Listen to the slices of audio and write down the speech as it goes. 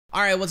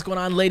All right, what's going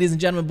on, ladies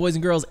and gentlemen, boys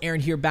and girls? Aaron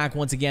here, back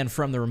once again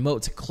from the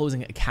Remote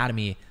Closing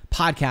Academy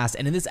podcast.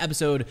 And in this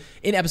episode,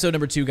 in episode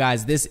number 2,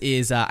 guys, this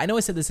is, I know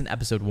I said this in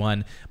episode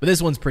 1, but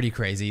this one's pretty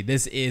crazy.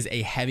 This is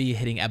a heavy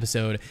hitting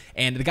episode.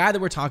 And the guy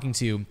that we're talking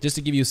to, just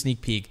to give you a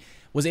sneak peek,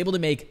 was able to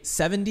make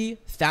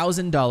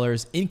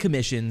 $70,000 in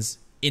commissions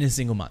in a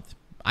single month.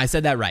 I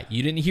said that right.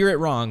 You didn't hear it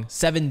wrong.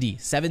 70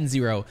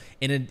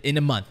 in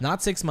a month,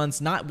 not 6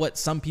 months, not what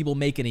some people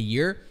make in a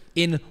year,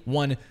 in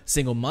one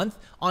single month,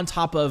 on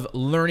top of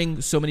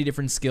learning so many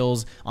different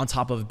skills, on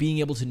top of being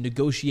able to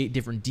negotiate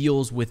different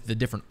deals with the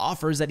different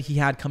offers that he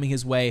had coming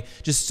his way.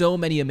 Just so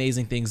many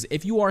amazing things.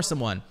 If you are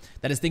someone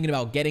that is thinking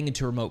about getting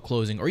into remote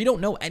closing, or you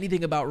don't know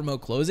anything about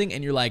remote closing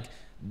and you're like,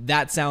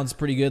 that sounds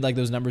pretty good, like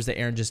those numbers that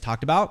Aaron just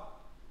talked about,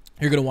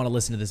 you're going to want to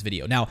listen to this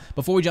video. Now,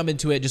 before we jump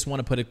into it, just want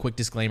to put a quick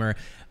disclaimer.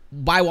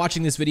 By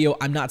watching this video,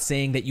 I'm not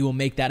saying that you will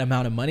make that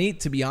amount of money.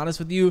 To be honest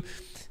with you,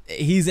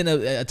 he's in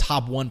a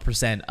top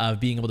 1% of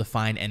being able to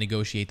find and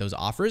negotiate those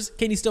offers.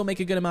 Can he still make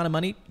a good amount of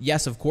money?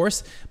 Yes, of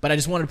course. But I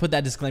just wanted to put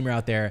that disclaimer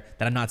out there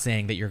that I'm not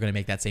saying that you're going to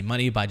make that same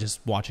money by just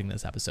watching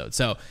this episode.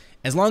 So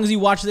as long as you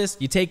watch this,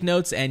 you take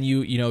notes, and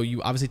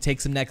you obviously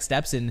take some next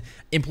steps in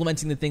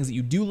implementing the things that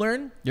you do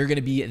learn, you're going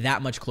to be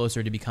that much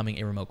closer to becoming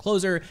a remote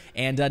closer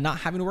and not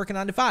having to work a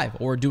 9 to 5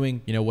 or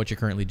doing, what you're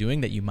currently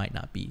doing that you might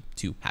not be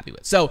too happy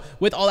with. So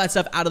with all that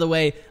stuff out of the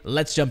way,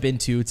 let's jump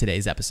into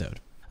today's episode.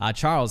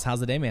 Charles,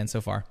 how's the day, man,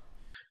 so far?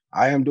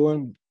 I am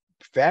doing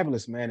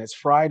fabulous, man. It's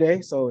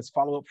Friday, so it's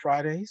follow-up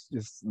Fridays.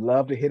 Just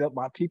love to hit up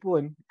my people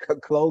and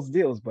close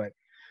deals. But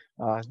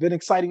it's been an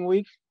exciting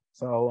week,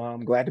 so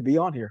I'm glad to be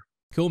on here.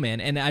 Cool,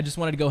 man. And I just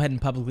wanted to go ahead and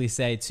publicly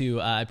say,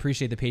 too, I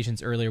appreciate the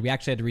patience earlier. We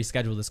actually had to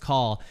reschedule this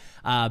call,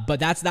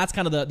 but that's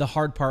kind of the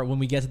hard part when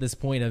we get to this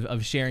point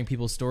of sharing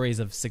people's stories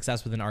of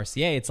success within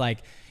RCA. It's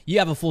like you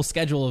have a full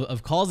schedule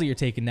of calls that you're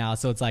taking now,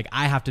 so it's like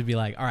I have to be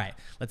like, all right,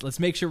 let's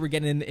make sure we're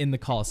getting in the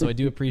call. So I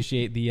do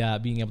appreciate the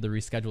being able to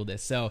reschedule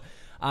this. So,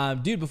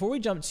 dude, before we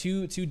jump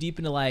too deep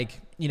into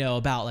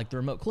about the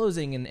remote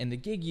closing and the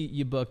gig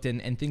you booked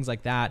and things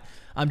like that,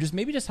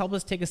 just help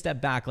us take a step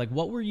back. Like,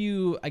 what were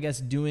you, I guess,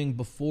 doing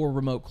before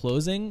remote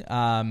closing?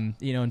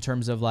 In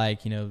terms of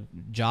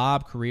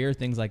job, career,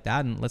 things like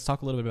that, and let's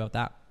talk a little bit about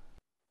that.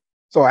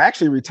 So I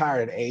actually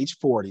retired at age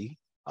 40.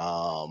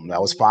 That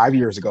was 5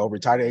 years ago.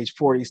 Retired at age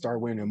 40, started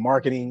working in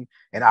marketing,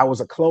 and I was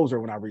a closer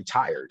when I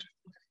retired.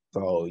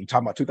 So you're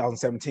talking about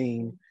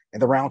 2017.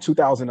 And around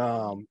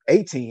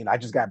 2018, I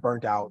just got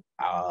burnt out.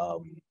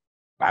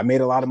 I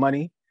made a lot of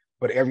money,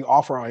 but every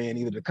offer I in,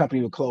 either the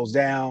company would close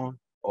down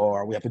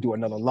or we have to do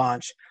another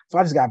launch. So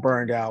I just got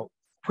burned out.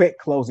 Quit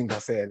closing. I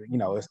said,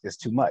 it's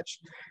too much.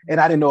 And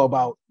I didn't know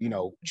about,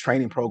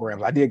 training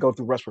programs. I did go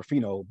through Rush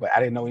Rufino, but I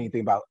didn't know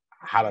anything about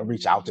how to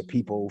reach out to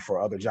people for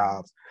other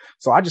jobs.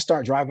 So I just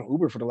started driving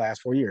Uber for the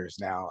last 4 years.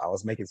 Now I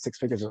was making 6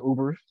 figures of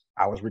Uber.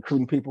 I was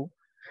recruiting people.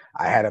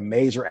 I had a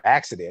major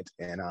accident,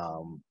 and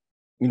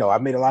I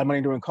made a lot of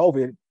money during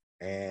COVID.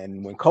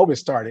 And when COVID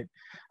started,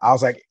 I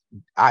was like,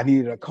 I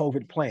needed a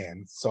COVID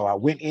plan. So I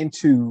went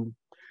into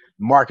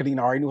marketing.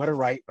 I already knew how to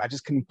write. I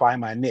just couldn't find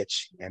my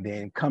niche. And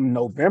then come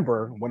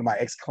November, one of my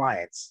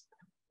ex-clients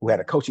who had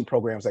a coaching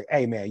program was like,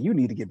 hey, man, you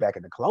need to get back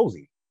into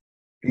closing.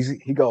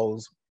 He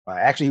goes,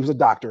 actually, he was a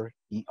doctor.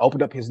 He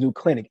opened up his new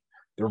clinic.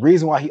 The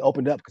reason why he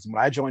opened up, because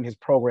when I joined his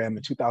program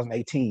in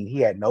 2018, he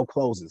had no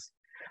closes.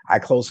 I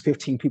closed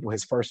 15 people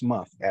his first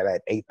month at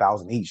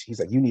 8,000 each. He's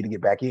like, you need to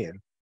get back in.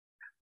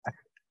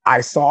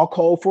 I saw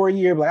code for a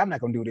year, but I'm not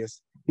going to do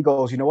this. He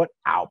goes, you know what?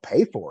 I'll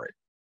pay for it.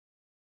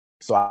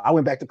 So I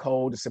went back to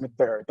code December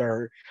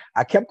 3rd.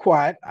 I kept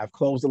quiet. I've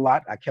closed a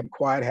lot. I kept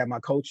quiet. I had my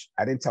coach.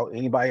 I didn't tell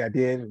anybody I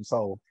did. And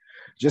so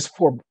just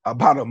for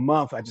about a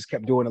month, I just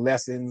kept doing the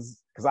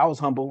lessons because I was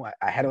humble.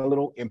 I had a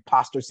little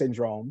imposter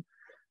syndrome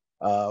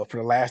for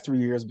the last 3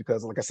 years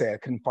because, like I said, I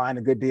couldn't find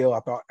a good deal.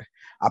 I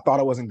thought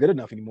I wasn't good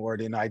enough anymore.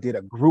 Then I did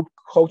a group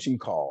coaching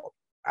call.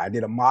 I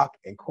did a mock,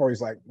 and Corey's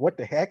like, what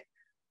the heck?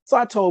 So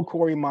I told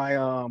Corey, my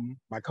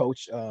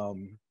coach,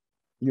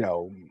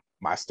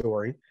 my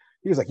story.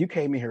 He was like, you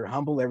came in here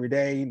humble every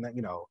day, and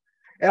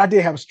I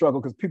did have a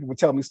struggle because people would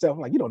tell me stuff. I'm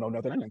like, you don't know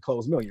nothing. I didn't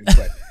close millions,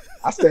 but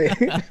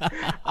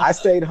I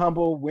stayed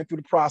humble, went through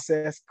the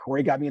process.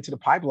 Corey got me into the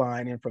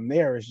pipeline, and from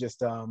there it's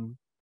just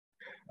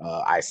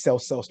I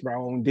self-sourced my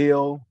own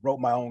deal,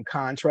 wrote my own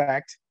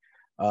contract.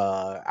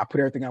 I put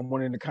everything I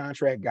wanted in the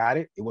contract, got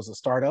it. It was a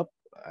startup,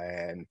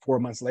 and 4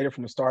 months later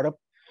from the startup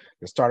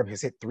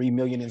has hit 3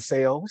 million in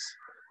sales,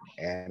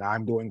 and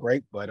I'm doing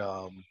great. But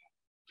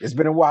it's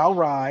been a wild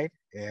ride,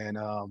 and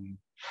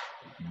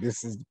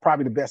this is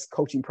probably the best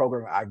coaching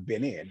program I've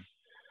been in.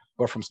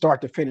 But from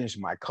start to finish,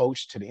 my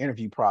coach to the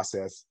interview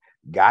process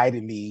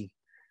guided me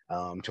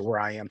to where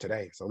I am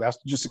today. So that's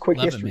just a quick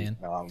history.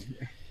 It, man.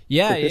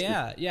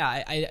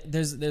 Yeah.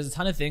 There's a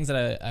ton of things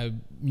that I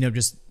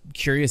just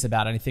curious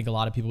about, and I think a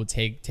lot of people would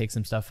take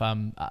some stuff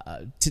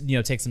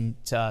take some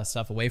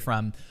stuff away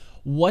from.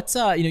 What's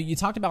you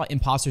talked about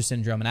imposter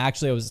syndrome, and I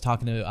was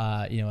talking to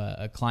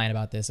a client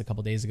about this a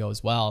couple of days ago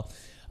as well.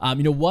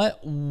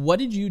 What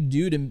did you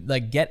do to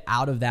get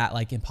out of that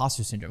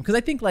imposter syndrome? Because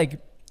I think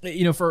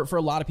you know, for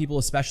a lot of people,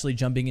 especially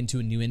jumping into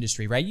a new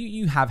industry, right?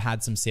 You have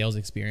had some sales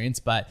experience,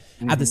 but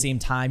at the same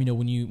time, you know,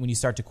 when you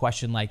start to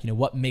question, like, you know,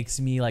 what makes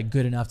me like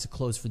good enough to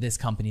close for this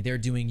company? They're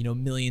doing, you know,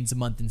 millions a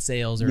month in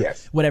sales or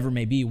whatever it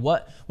may be.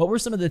 What were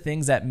some of the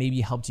things that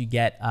maybe helped you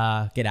get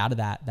out of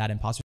that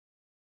imposter?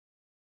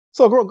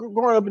 So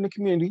growing up in the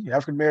community,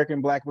 African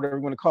American, Black, whatever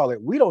you want to call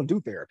it, we don't do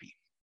therapy.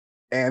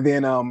 And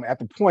then at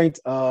the point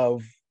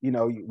of, you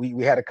know,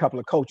 we had a couple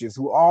of coaches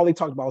who all they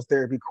talked about was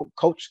therapy.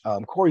 Coach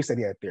Corey said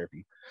he had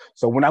therapy.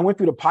 So when I went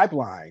through the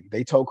pipeline,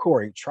 they told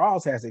Corey,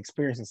 Charles has the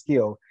experience and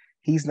skill.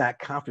 He's not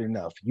confident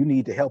enough. You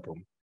need to help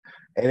him.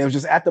 And it was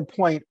just at the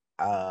point,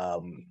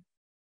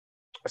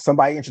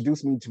 somebody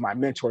introduced me to my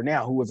mentor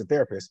now, who was a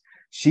therapist.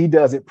 She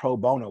does it pro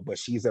bono, but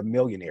she's a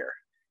millionaire.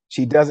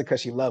 She does it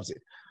because she loves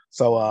it.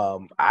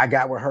 So I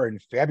got with her in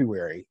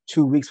February,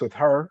 2 weeks with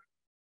her.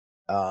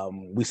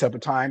 We set up a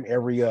time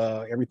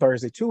every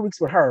Thursday, 2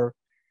 weeks with her.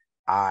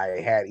 I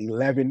had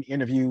 11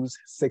 interviews,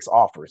 6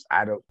 offers.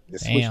 The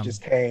switch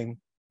just came,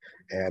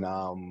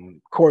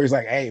 and Corey's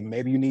like, "Hey,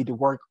 maybe you need to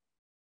work."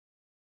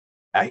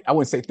 I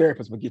wouldn't say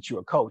therapist, but get you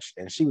a coach.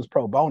 And she was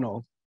pro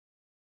bono,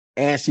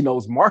 and she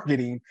knows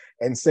marketing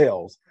and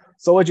sales.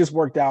 So it just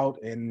worked out.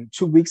 And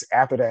 2 weeks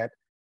after that,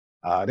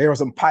 there were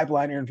some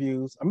pipeline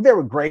interviews. I mean, they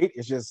were great.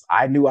 It's just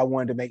I knew I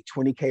wanted to make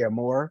 20K or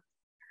more.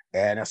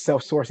 And a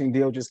self-sourcing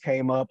deal just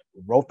came up,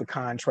 wrote the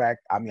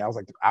contract. I mean, I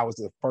was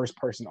the first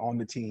person on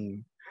the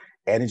team,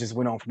 and it just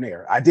went on from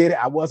there.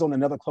 I was on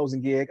another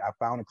closing gig. I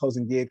found a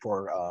closing gig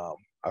for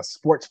a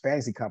sports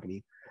fantasy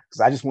company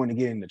because I just wanted to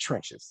get in the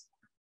trenches.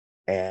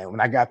 And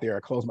when I got there, I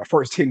closed my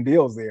first 10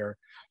 deals there.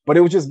 But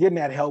it was just getting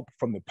that help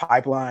from the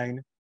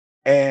pipeline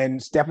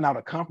and stepping out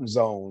of comfort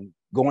zone,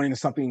 going into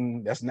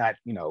something that's not,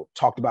 you know,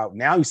 talked about.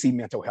 Now you see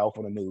mental health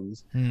on the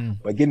news,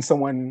 but getting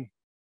someone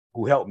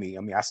who helped me.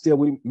 I mean, I still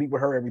meet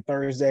with her every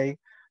Thursday.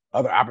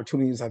 Other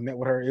opportunities I've met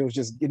with her. It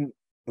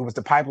was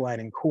the pipeline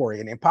and Corey.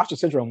 And imposter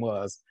syndrome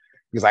was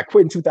because I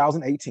quit in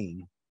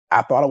 2018.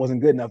 I thought I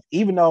wasn't good enough,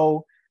 even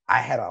though I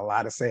had a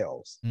lot of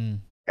sales.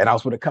 And I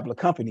was with a couple of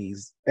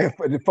companies.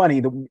 And funny,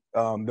 the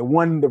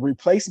one that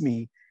replaced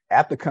me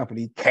at the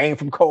company came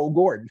from Cole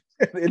Gordon.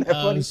 Isn't that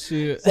funny?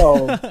 Shoot.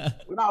 So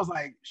when I was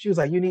like, she was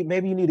like,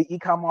 maybe you need an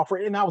e-com offer.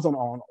 And I was on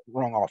the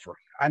wrong offer.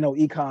 I know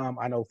e-com,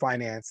 I know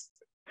finance.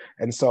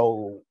 And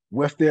so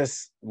with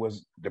this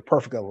was the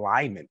perfect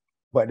alignment.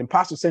 But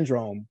imposter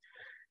syndrome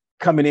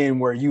coming in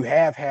where you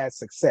have had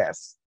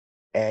success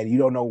and you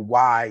don't know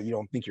why you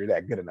don't think you're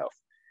that good enough.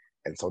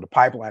 And so the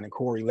pipeline and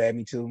Corey led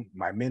me to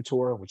my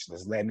mentor, which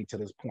has led me to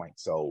this point.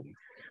 So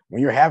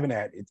when you're having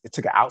that, it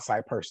took an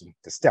outside person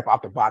to step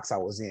out the box I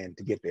was in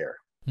to get there.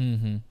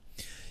 Mm-hmm.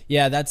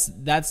 Yeah,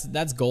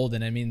 that's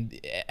golden. I mean,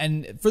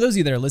 and for those of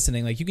you that are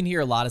listening, like you can hear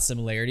a lot of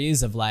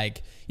similarities of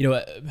like, you know,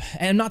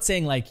 and I'm not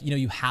saying like, you know,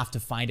 you have to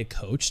find a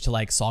coach to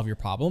like solve your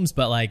problems,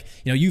 but like,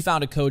 you know, you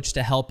found a coach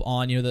to help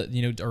on, you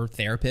know, or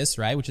therapist,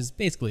 right? Which is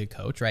basically a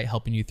coach, right?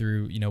 Helping you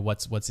through, you know,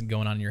 what's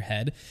going on in your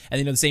head. And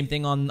you know, the same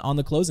thing on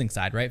the closing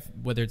side, right?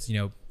 Whether it's, you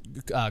know,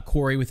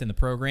 Corey within the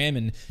program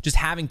and just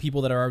having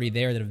people that are already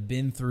there that have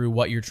been through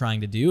what you're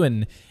trying to do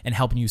and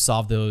helping you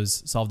solve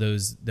those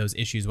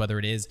issues, whether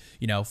it is,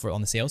 you know, for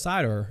on the sales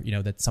side or, you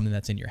know, that's something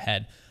that's in your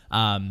head.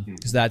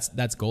 Cause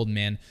that's golden,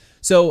 man.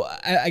 So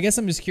I guess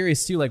I'm just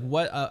curious too, like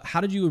how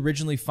did you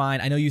originally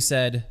find, I know you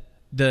said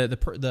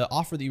the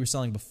offer that you were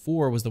selling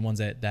before was the ones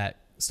that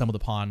stumbled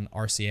upon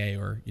RCA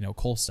or, you know,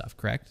 Cole stuff,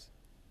 correct?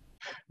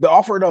 The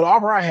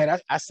offer I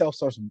had, I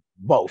self-sourced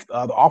both.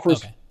 The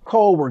offers, okay.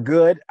 Cole were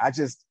good.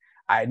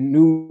 I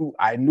knew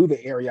the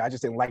area. I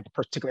just didn't like the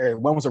particular area.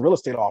 One was a real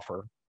estate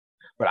offer,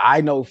 but I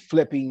know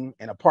flipping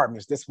and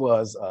apartments. This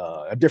was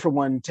a different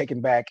one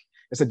taken back.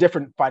 It's a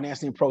different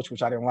financing approach,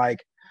 which I didn't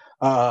like.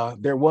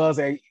 There was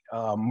a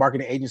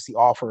marketing agency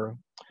offer.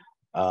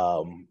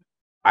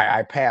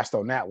 I passed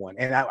on that one.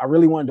 And I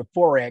really wanted to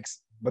Forex,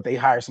 but they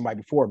hired somebody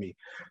before me.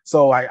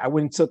 So I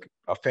went and took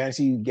a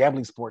fantasy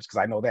gambling sports because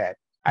I know that.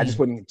 I just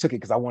went and took it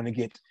because I wanted to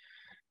get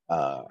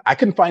I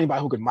couldn't find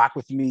anybody who could mock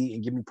with me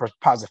and give me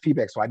positive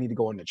feedback. So I need to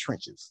go in the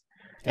trenches.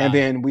 And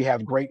then we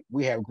have great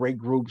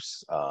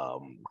groups.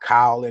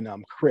 Kyle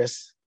and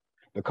Chris,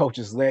 the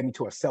coaches led me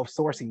to a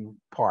self-sourcing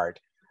part.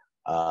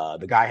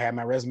 The guy had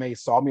my resume,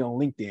 saw me on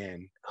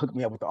LinkedIn, hooked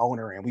me up with the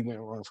owner, and we went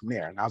around from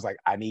there. And I was like,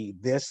 I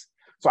need this.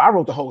 So I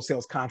wrote the whole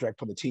sales contract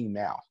for the team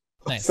now.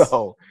 Nice.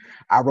 So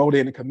I wrote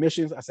in the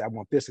commissions. I said, I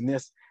want this and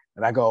this.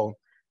 And I go,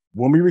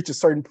 when we reach a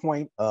certain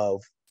point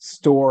of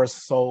stores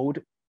sold,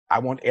 I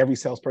want every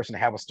salesperson to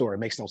have a store. It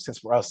makes no sense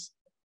for us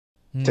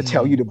to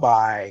tell you to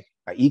buy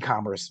an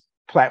e-commerce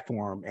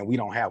platform and we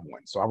don't have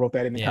one. So I wrote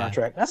that in the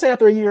contract. I say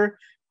after a year,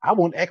 I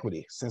want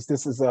equity. Since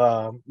this is,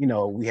 you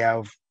know, we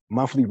have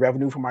monthly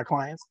revenue from our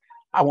clients,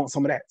 I want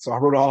some of that. So I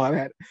wrote all of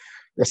that.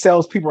 The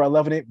salespeople are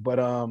loving it. But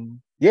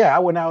I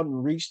went out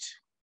and reached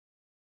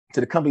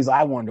to the companies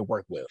I wanted to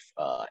work with,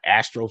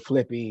 Astro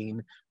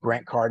Flipping,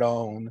 Grant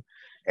Cardone,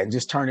 and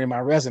just turned in my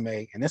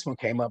resume. And this one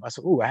came up. I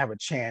said, ooh, I have a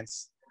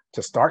chance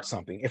to start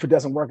something. If it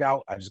doesn't work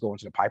out, I just go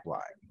into the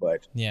pipeline.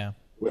 But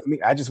with me,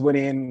 I just went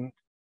in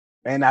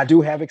and I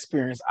do have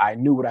experience. I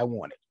knew what I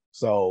wanted.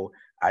 So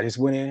I just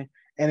went in.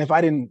 And if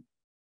I didn't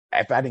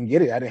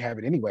get it, I didn't have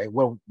it anyway.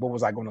 What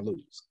was I going to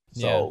lose?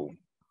 So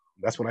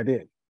that's what I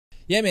did.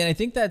 Yeah, man, I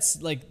think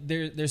that's like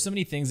there's so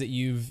many things that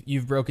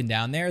you've broken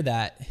down there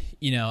that,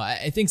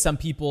 I think some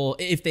people,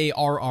 if they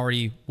are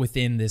already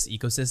within this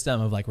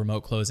ecosystem of like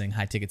remote closing,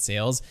 high ticket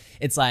sales,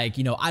 it's like,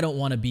 I don't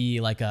want to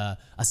be like a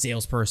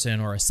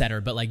salesperson or a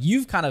setter, but like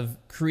you've kind of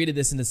created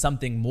this into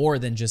something more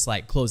than just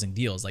like closing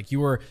deals. Like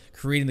you were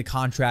creating the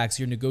contracts,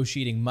 you're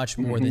negotiating much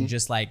more than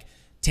just like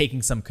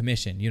taking some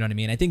commission. You know what I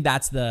mean? I think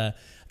that's the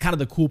kind of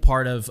the cool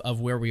part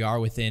of where we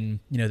are within,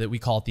 that we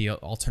call it the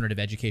alternative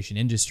education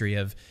industry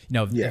of,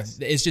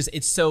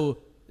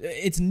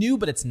 it's new,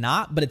 but it's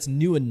not, but it's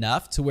new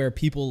enough to where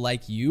people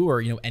like you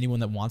or, anyone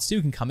that wants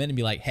to can come in and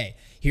be like, hey,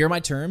 here are my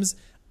terms.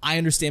 I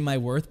understand my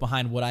worth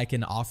behind what I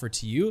can offer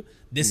to you.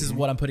 This is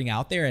what I'm putting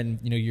out there. And,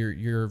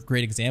 you're a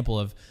great example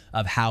of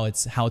how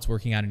it's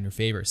working out in your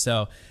favor.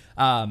 So,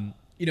 kind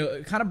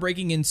of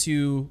breaking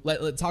into,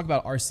 let's talk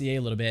about RCA a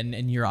little bit.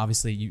 And you're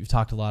obviously, you've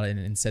talked a lot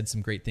and said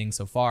some great things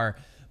so far.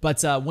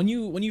 But when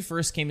you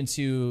first came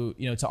into,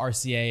 to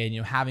RCA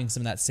and, having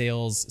some of that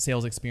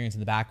sales experience in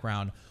the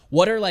background,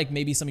 what are like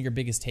maybe some of your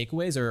biggest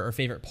takeaways or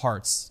favorite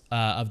parts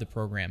of the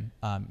program,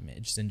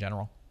 just in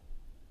general?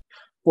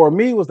 For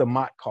me, it was the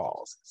mock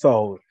calls.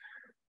 So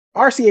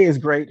RCA is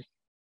great,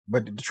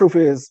 but the truth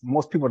is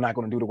most people are not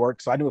going to do the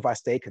work. So I knew if I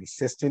stayed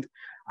consistent,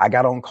 I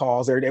got on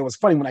calls every day. It was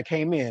funny when I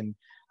came in,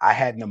 I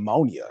had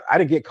pneumonia. I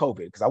didn't get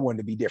COVID because I wanted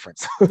to be different.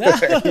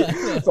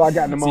 So I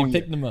got pneumonia. So you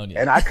picked pneumonia.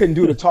 And I couldn't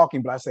do the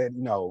talking, but I said,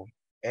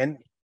 and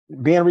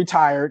being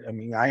retired,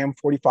 I am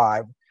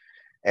 45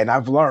 and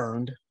I've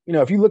learned,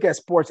 if you look at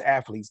sports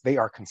athletes, they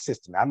are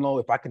consistent. I know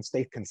if I can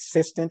stay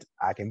consistent,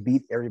 I can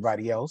beat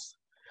everybody else.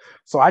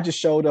 So I just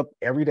showed up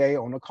every day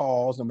on the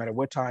calls, no matter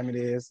what time it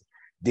is,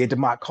 did the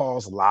mock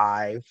calls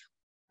live.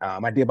 I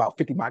did about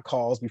 50 mock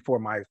calls before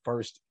my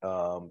first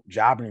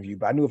job interview,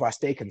 but I knew if I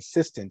stayed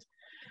consistent,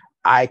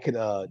 I could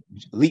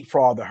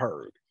leapfrog the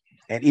herd.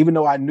 And even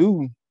though I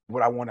knew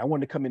what I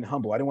wanted to come in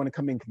humble. I didn't want to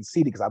come in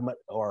conceited because I might,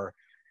 or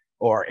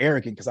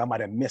arrogant because I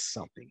might have missed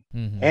something.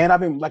 Mm-hmm. And I've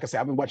been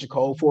watching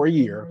Cole for a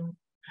year.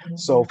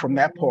 So from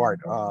that part,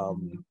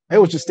 it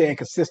was just staying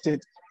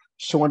consistent,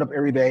 showing up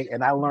every day,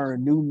 and I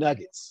learned new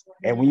nuggets.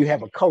 And when you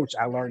have a coach,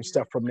 I learned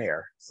stuff from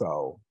there.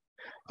 So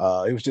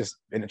it was just,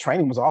 and the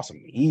training was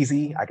awesome,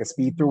 easy. I could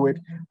speed through it.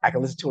 I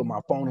could listen to it on my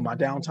phone in my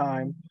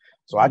downtime.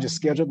 So I just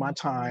scheduled my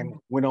time,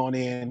 went on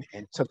in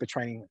and took the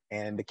training.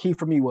 And the key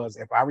for me was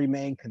if I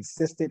remained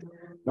consistent,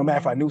 no matter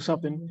if I knew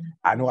something,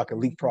 I knew I could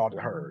leapfrog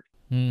the herd.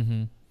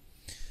 Mm-hmm.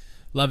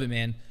 Love it,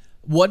 man.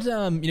 What,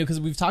 because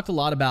we've talked a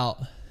lot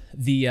about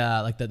the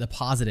the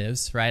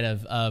positives, right,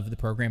 of the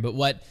program, but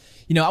what,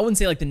 I wouldn't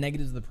say like the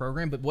negatives of the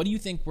program, but what do you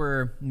think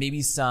were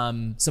maybe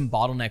some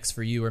bottlenecks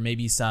for you, or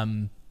maybe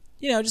some,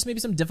 just maybe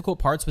some difficult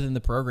parts within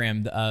the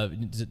program,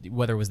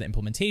 whether it was the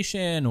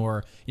implementation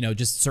or,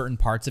 just certain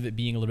parts of it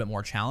being a little bit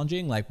more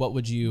challenging? Like what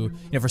would you,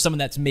 for someone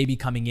that's maybe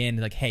coming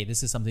in like, hey,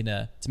 this is something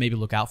to maybe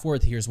look out for.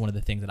 Here's one of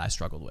the things that I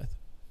struggled with.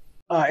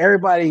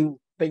 Everybody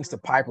thinks the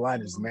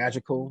pipeline is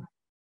magical.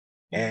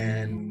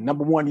 And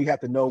number one, you have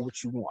to know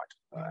what you want.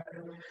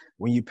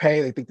 When you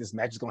pay, they think this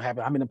magic is going to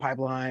happen. I'm in the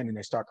pipeline and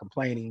they start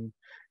complaining.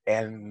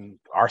 And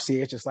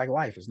RCA is just like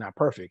life. It's not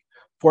perfect.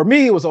 For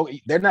me, it was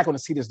okay. They're not going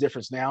to see this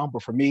difference now.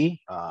 But for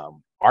me,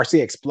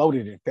 RCA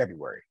exploded in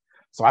February.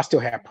 So I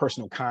still have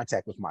personal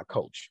contact with my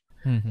coach.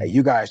 Mm-hmm. Hey,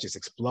 you guys just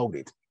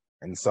exploded.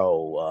 And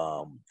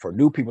so for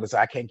new people to say,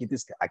 I can't get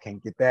this, I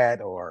can't get that,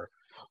 or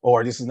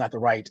this is not the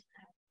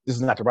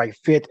right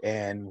fit.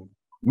 And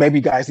maybe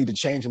you guys need to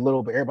change a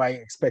little, but everybody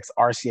expects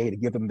RCA to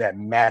give them that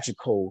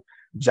magical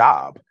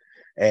job.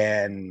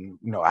 And,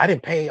 I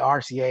didn't pay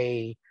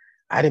RCA.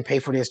 I didn't pay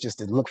for this just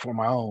to look for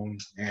my own.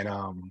 And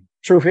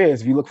truth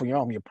is, if you look for your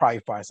own, you'll probably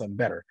find something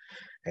better.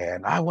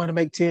 And I want to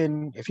make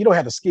 10 if you don't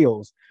have the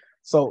skills.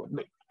 So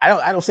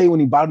I don't say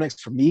any bottlenecks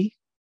for me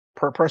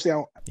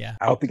personally.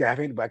 I don't think I have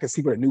any, but I can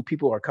see where the new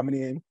people are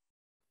coming in.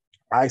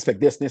 I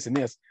expect this, and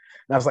this.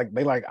 And I was like,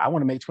 I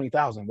want to make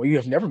 20,000. Well, you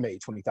have never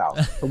made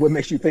 20,000. So what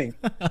makes you think?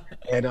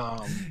 And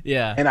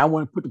and I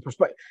want to put the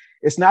perspective.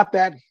 It's not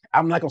that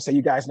I'm not going to say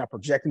you guys not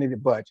projecting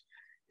it, but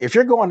if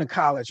you're going to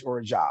college or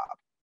a job,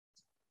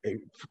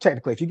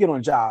 technically, if you get on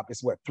a job,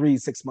 it's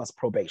 3-6 months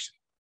probation.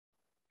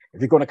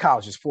 If you're going to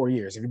college, it's 4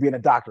 years. If you're being a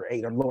doctor,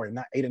 8 or lower,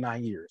 not 8 or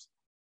 9 years.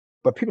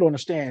 But people don't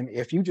understand,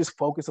 if you just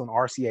focus on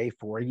RCA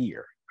for a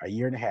year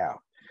and a half,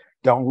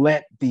 don't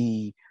let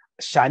the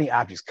shiny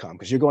objects come,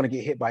 because you're going to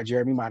get hit by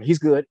Jeremy Miner. He's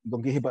good. You're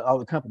going to get hit by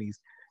other companies,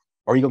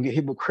 or you're going to get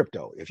hit with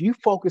crypto. If you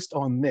focused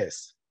on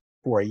this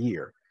for a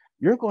year,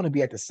 you're going to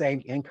be at the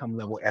same income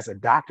level as a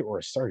doctor or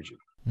a surgeon.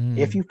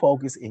 If you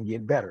focus and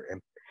get better. And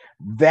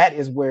that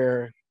is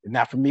where,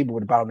 not for me, but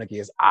what the bottleneck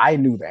is. I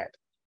knew that.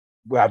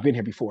 Well, I've been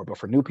here before, but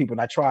for new people,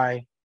 and I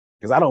try,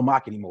 because I don't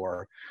mock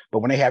anymore, but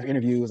when they have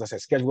interviews, I said,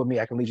 schedule with me,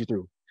 I can lead you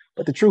through.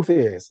 But the truth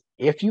is,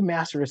 if you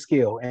master a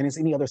skill, and it's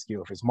any other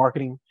skill, if it's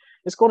marketing,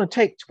 it's going to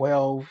take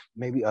 12,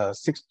 maybe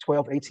 6,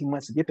 12, 18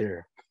 months to get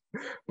there.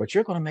 but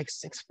you're going to make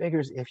six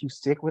figures if you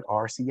stick with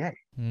RCA.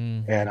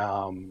 Mm-hmm. And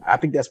I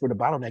think that's where the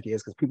bottleneck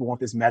is, because people want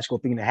this magical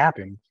thing to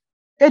happen.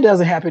 It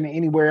doesn't happen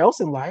anywhere else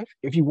in life.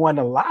 If you won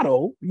the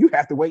lotto, you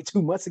have to wait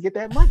 2 months to get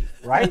that money,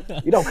 right?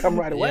 You don't come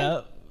right away.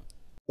 Yep.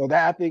 So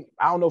that, I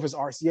don't know if it's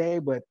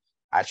RCA, but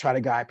I try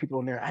to guide people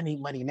in there. I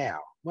need money now.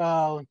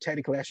 Well,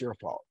 technically that's your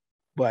fault.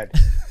 But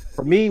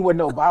for me, with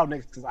no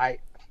bottlenecks, because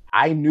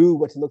I knew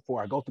what to look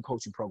for. I go through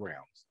coaching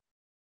programs.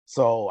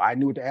 So I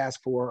knew what to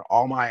ask for.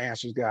 All my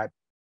answers got,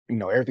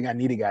 everything I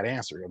needed got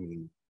answered.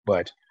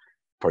 But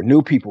for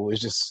new people,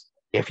 it's just,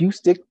 if you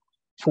stick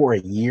for a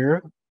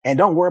year, and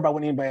don't worry about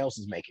what anybody else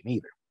is making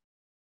either.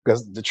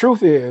 Because the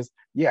truth is,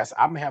 yes,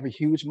 I'm going to have a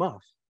huge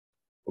month.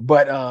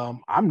 But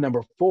I'm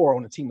number 4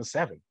 on a team of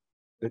 7.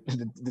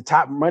 The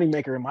top money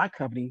maker in my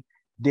company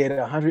did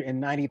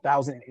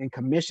 $190,000 in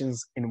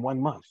commissions in 1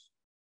 month.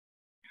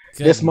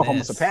 Goodness. This month I'm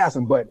going to surpass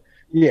him. But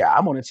yeah,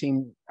 I'm on a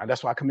team.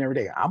 That's why I come every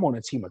day. I'm on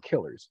a team of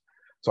killers.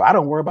 So I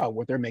don't worry about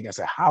what they're making. I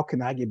say, how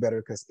can I get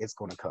better? Because it's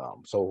going to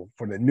come. So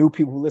for the new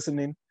people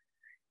listening,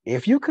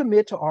 if you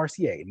commit to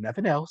RCA,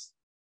 nothing else,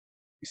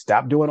 you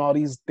stop doing all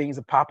these things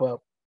that pop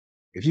up.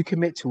 If you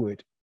commit to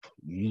it,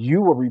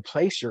 you will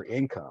replace your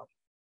income.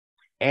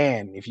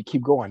 And if you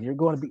keep going, you're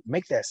going to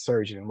make that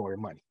surge in lawyer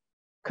money.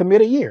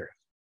 Commit a year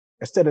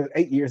instead of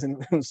 8 years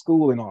in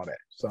school and all that.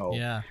 So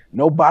yeah,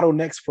 no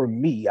bottlenecks for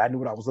me. I knew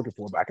what I was looking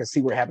for, but I can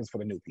see what happens for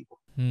the new people.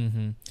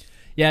 Mm-hmm.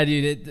 Yeah,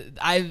 dude.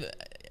 I've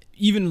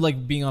even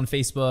like being on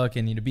Facebook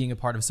and being a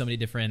part of so many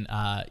different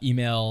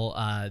email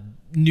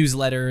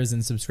newsletters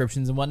and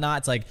subscriptions and whatnot.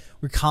 It's like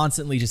we're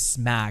constantly just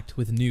smacked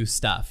with new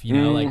stuff.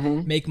 Like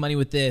make money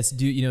with this,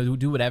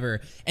 do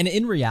whatever. And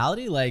in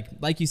reality,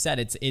 like you said,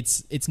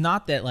 it's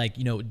not that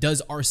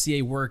does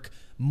RCA work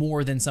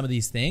more than some of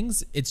these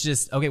things. It's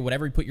just, okay,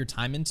 whatever you put your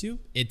time into,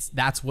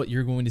 that's what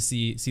you're going to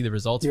see the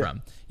results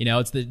from.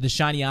 It's the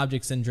shiny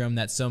object syndrome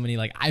that so many,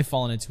 I've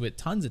fallen into it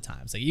tons of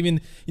times. Like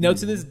even, to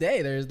this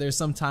day, there's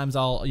sometimes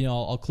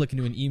I'll click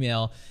into an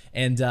email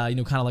and, kind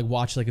of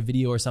watch a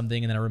video or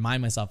something. And then I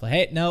remind myself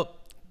hey, no,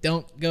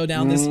 don't go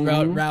down this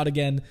route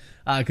again.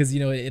 Cause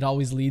it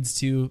always leads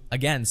to,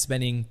 again,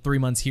 spending 3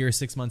 months here,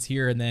 6 months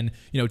here. And then,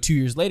 2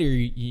 years later,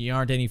 you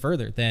aren't any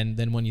further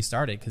than when you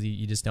started. Cause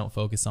you just don't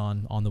focus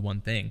on the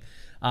one thing.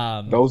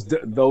 Those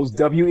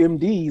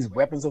WMDs,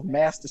 weapons of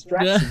mass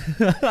distraction.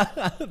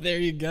 There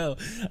you go.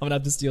 I'm gonna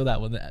have to steal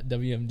that one, the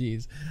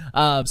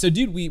WMDs. So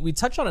dude, we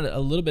touched on it a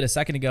little bit a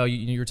second ago.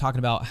 You were talking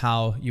about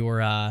how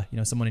your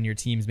someone in your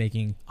team's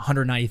making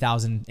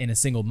 $190,000 in a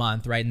single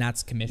month, right? And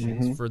that's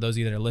commissions for those of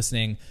you that are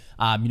listening.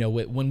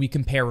 When we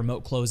compare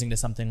remote closing to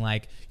something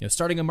like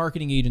starting a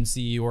marketing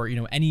agency or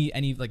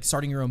any like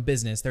starting your own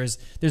business,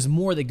 there's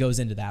more that goes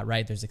into that,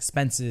 right? There's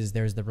expenses,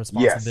 there's the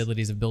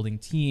responsibilities of building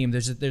team.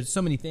 There's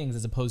so many things,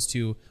 as opposed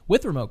to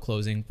with remote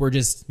closing,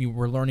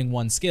 we're learning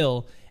one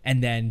skill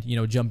and then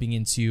jumping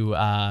into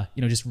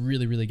just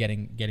really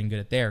getting good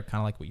at there, kind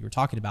of like what you were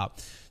talking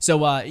about.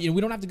 So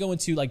we don't have to go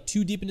into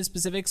too deep into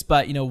specifics,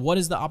 but what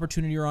is the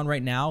opportunity you're on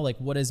right now? Like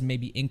what is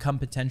maybe income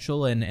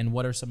potential and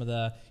what are some of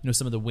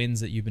the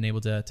wins that you've been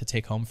able to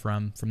take home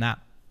from that?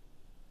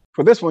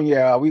 For this one,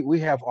 yeah, we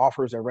have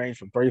offers that range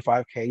from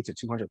 $35K to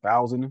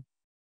 $200,000,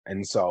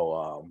 and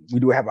so we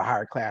do have a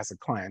higher class of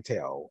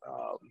clientele,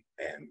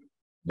 and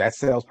that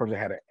salesperson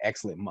had an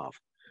excellent month.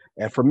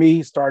 And for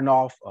me, starting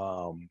off,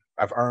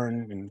 I've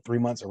earned in 3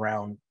 months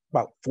around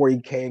about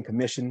 $40K in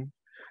commission.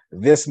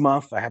 This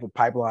month, I have a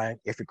pipeline.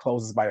 If it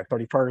closes by the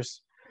 31st,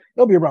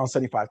 it'll be around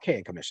 $75K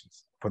in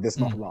commissions for this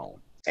month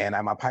alone. And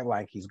my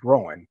pipeline keeps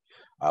growing.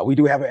 We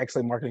do have an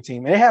excellent marketing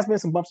team, and it has been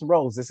some bumps and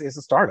roads. This is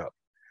a startup.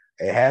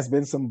 It has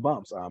been some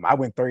bumps. I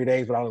went 30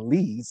 days without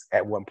leads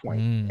at one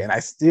point, and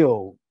I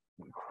still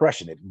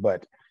crushing it.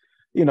 But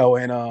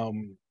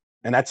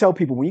and I tell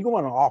people, when you go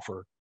on an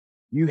offer,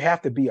 you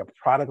have to be a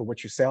product of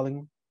what you're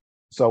selling.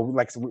 So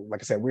like I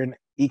said, we're in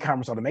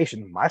e-commerce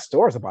automation. My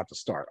store is about to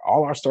start.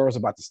 All our stores are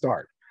about to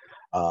start.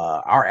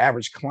 Our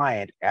average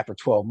client after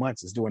 12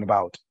 months is doing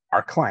about,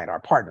 our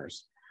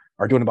partners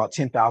are doing about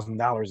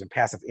 $10,000 in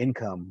passive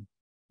income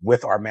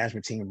with our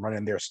management team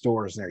running their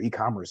stores and their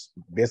e-commerce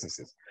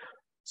businesses.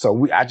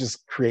 So I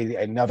just created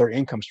another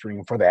income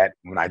stream for that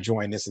when I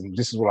joined this, and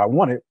this is what I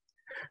wanted.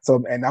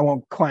 So, and I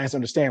want clients to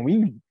understand,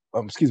 when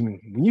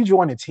you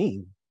join a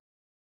team,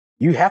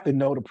 you have to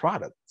know the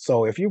product.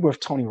 So if you're with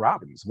Tony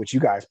Robbins, which you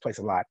guys place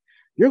a lot,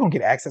 you're going to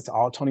get access to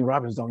all Tony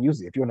Robbins don't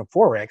use it. If you're in a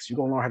Forex, you're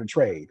going to learn how to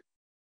trade.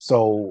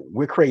 So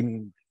we're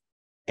creating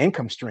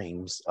income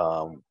streams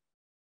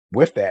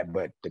with that,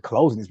 but the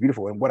closing is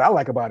beautiful. And what I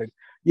like about it,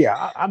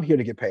 I'm here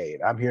to get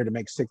paid. I'm here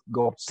to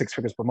go up 6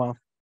 figures per month,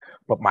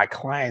 but my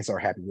clients are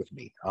happy with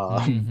me.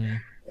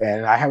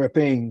 And I have a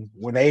thing,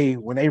 when they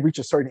reach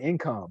a certain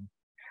income,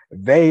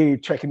 they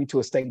taking me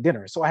to a steak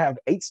dinner. So I have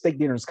 8 steak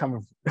dinners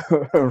coming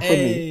for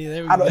me.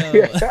 There we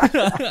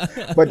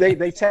go. But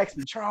they text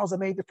me, Charles, I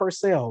made the first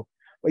sale.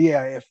 But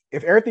yeah,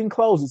 if everything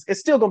closes, it's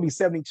still going to be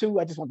 72.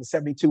 I just want the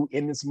 72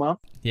 in this month.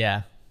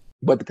 Yeah.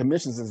 But the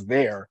commissions is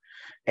there.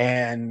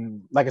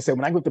 And like I said,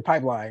 when I go to the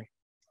pipeline,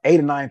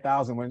 8,000 to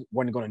 9,000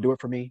 wasn't going to do it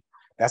for me.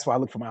 That's why I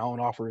look for my own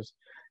offers.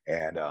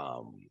 And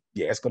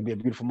yeah, it's going to be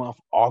a beautiful month.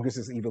 August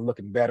is even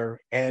looking better.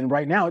 And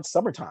right now it's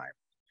summertime.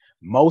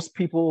 Most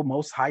people,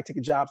 most high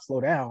ticket jobs slow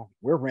down.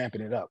 We're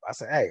ramping it up. I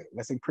said, hey,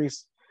 let's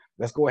increase.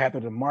 Let's go after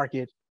the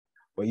market.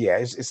 But yeah,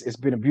 it's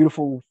been a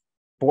beautiful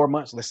 4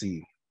 months. Let's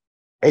see,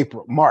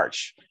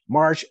 March,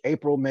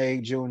 April,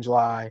 May, June,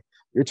 July.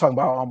 You're talking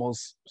about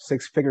almost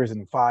 6 figures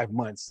in 5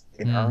 months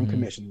in earned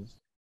commissions.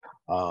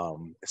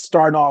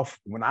 Starting off,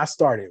 when I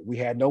started, we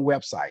had no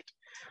website.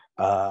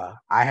 I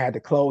had to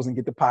close and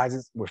get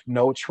deposits with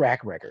no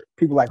track record.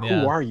 People like,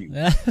 who are you?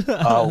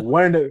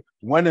 One of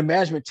the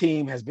management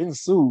team has been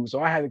sued,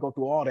 so I had to go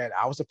through all that.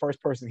 I was the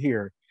first person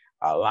here.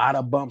 A lot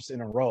of bumps in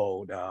the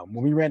road.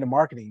 When we ran the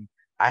marketing,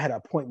 I had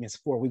appointments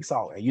 4 weeks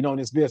out. And in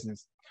this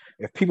business,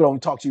 if people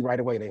don't talk to you right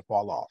away, they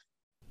fall off.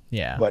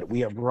 Yeah. But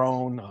we have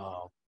grown.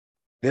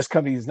 This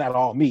company is not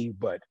all me,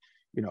 but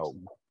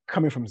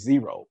coming from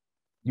zero,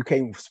 you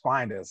can't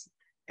find us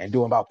and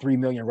doing about 3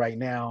 million right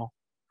now.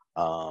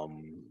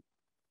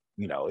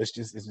 It's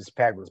just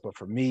fabulous. But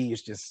for me,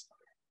 it's just,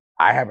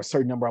 I have a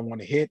certain number I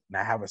want to hit, and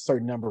I have a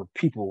certain number of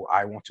people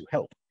I want to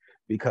help,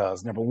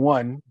 because number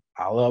one,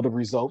 I love the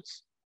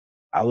results.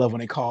 I love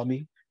when they call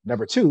me.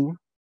 Number two,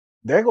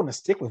 they're going to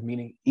stick with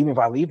me even if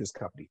I leave this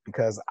company,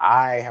 because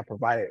I have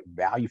provided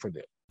value for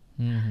them.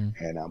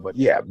 And but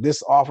yeah,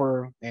 this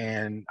offer,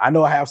 and I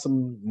know I have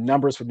some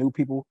numbers for new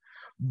people,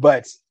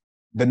 but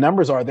the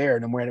numbers are there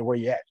no matter where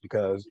you're at,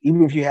 because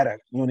even if you're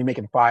only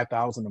making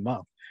 5,000 a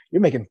month,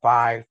 you're making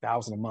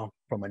 5,000 a month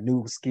from a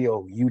new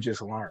skill you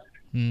just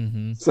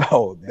learned.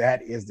 So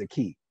that is the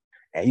key,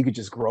 and you could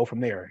just grow from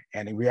there.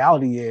 And the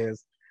reality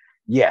is,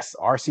 yes,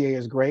 RCA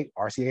is great.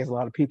 RCA has a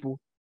lot of people.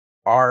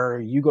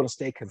 Are you going to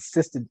stay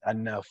consistent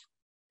enough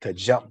to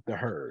jump the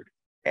herd?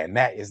 And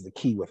that is the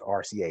key with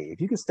RCA. If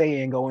you can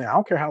stay in, go in, I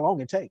don't care how long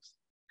it takes,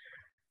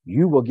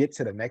 you will get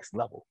to the next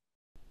level.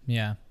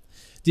 Yeah.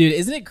 Dude,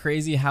 isn't it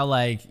crazy how,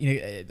 like,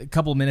 a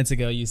couple of minutes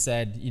ago you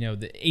said,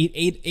 the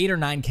 8 or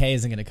 9K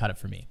isn't going to cut it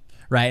for me,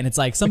 right? And it's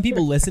like, some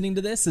people listening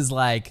to this is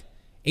like,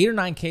 8 or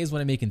 9K is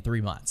what I make in 3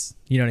 months.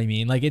 You know what I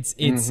mean? Like,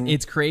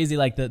 it's crazy,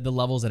 like the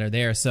levels that are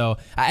there. So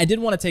I did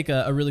want to take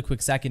a really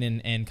quick second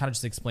and kind of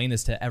just explain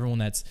this to everyone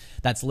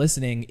that's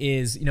listening.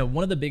 Is,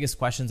 one of the biggest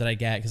questions that I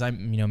get, because I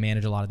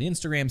manage a lot of the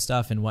Instagram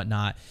stuff and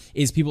whatnot,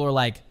 is people are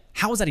like,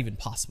 how is that even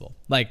possible?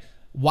 Like,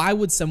 why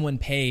would someone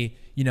pay,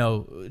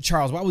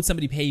 Charles, why would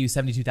somebody pay you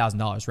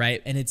 $72,000, right?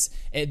 And it's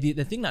the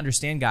thing to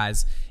understand,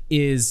 guys,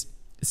 is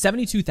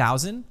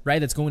 $72,000, right,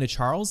 that's going to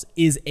Charles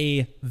is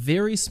a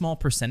very small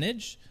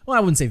percentage. Well, I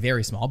wouldn't say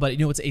very small, but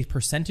it's a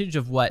percentage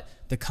of what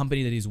the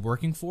company that he's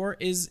working for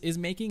is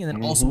making, and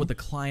then also what the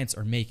clients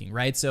are making,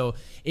 right? So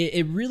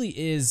it really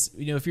is,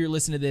 if you're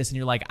listening to this and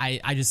you're like,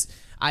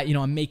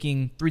 I'm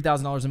making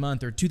 $3,000 a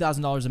month or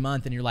 $2,000 a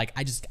month, and you're like,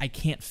 I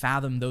can't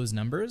fathom those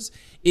numbers,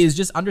 is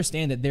just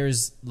understand that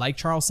there's, like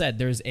Charles said,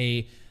 there's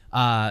an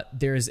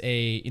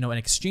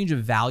exchange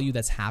of value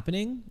that's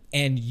happening,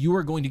 and you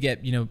are going to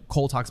get,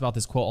 Cole talks about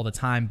this quote all the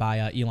time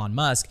by Elon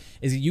Musk,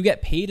 is that you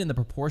get paid in the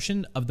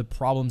proportion of the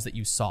problems that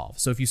you solve.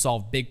 So if you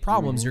solve big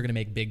problems, you're going to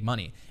make big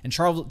money. And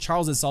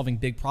Charles is solving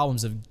big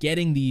problems of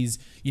getting these,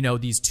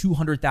 these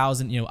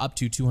 $200,000, up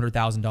to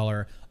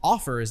 $200,000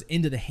 offers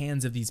into the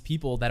hands of these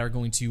people that are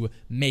going to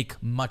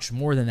make much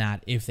more than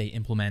that if they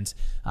implement,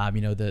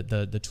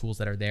 the tools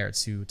that are there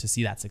to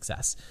see that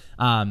success.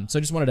 So I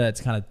just wanted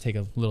to kind of take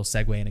a little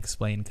segue and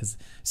explain, because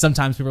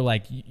sometimes people are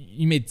like,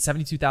 you made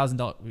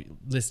 $72,000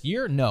 this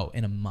year? No,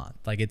 in a month.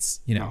 Like,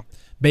 it's,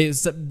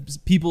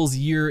 people's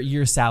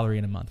year salary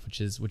in a month, which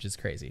is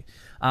crazy.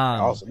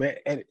 Also, man,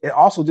 and it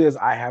also does.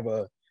 I have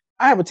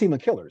a team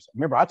of killers.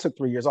 Remember, I took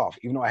 3 years off,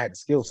 even though I had the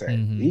skill set.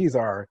 These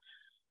are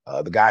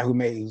the guy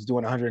who's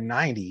doing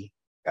 190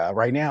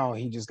 right now.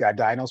 He just got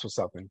diagnosed with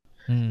something.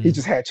 He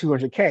just had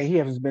 200K. He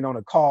hasn't been on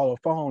a call or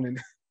phone in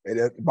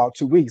about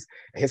 2 weeks.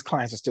 His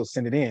clients are still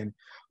sending in.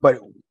 But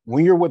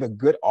when you're with a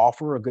good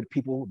offer or good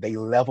people, they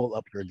level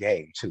up your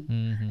game too.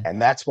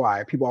 And that's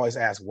why people always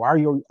ask, why are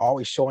you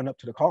always showing up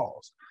to the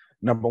calls?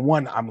 Number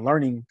one, I'm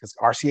learning, because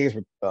RCA is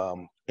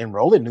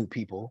enrolling new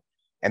people,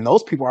 and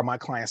those people are my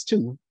clients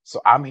too. So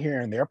I'm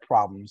hearing their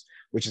problems,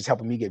 which is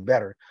helping me get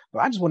better. But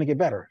I just want to get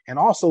better. And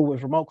also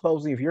with remote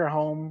closing, if you're at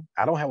home,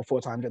 I don't have a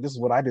full-time job. This is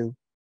what I do.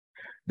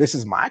 This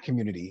is my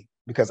community,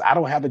 because I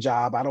don't have the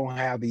job. I don't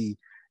have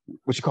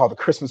what you call the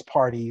Christmas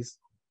parties.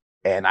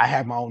 And I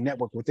have my own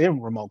network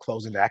within remote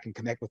closing that I can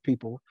connect with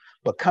people.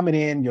 But coming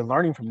in, you're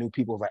learning from new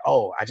people. Like,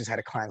 oh, I just had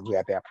a client who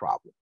had that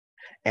problem.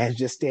 And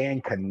just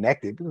staying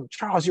connected.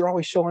 Charles, you're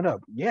always showing up.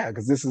 Yeah,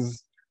 because this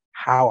is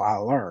how I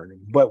learn.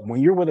 But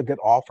when you're with a good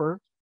offer,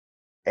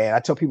 and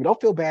I tell people,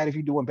 don't feel bad if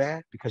you're doing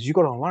bad, because you're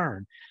going to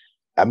learn.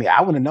 I mean,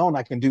 I would have known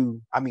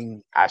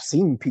I've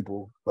seen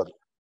people, but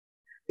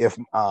if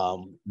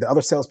the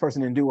other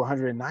salesperson didn't do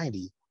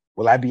 190,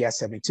 will I be at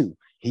 72?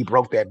 He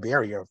broke that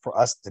barrier for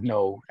us to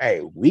know,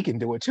 hey, we can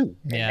do it too.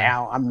 And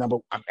now I'm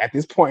at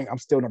this point, I'm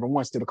still number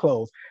one, still to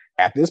close.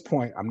 At this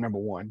point, I'm number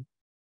one.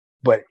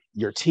 But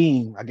your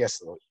team, I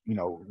guess,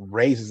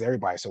 raises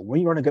everybody. So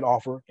when you're on a good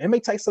offer, it may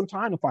take some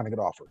time to find a good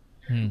offer.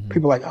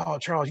 People are like, oh,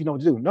 Charles, you know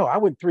what to do. No, I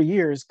went 3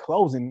 years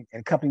closing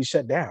and company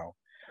shut down.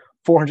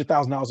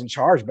 $400,000 in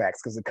chargebacks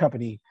because the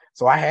company.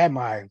 So I had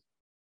my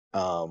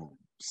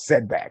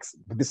setbacks,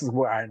 but this is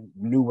where I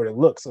knew where to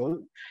look. So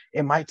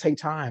it might take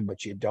time,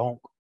 but you don't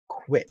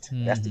quit.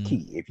 That's the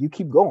key. If you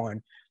keep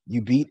going,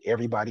 you beat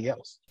everybody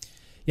else.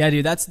 Yeah,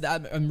 dude,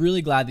 I'm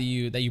really glad that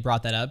you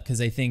brought that up,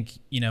 because I think,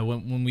 you know,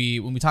 when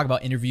we talk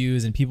about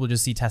interviews and people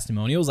just see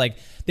testimonials, like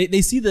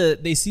they see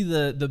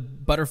the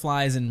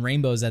butterflies and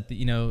rainbows at the,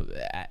 you know,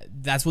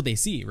 that's what they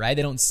see, right?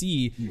 They don't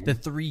see the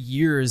 3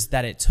 years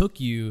that it took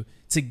you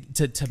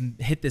to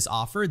hit this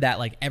offer, that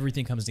like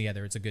everything comes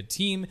together. It's a good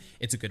team,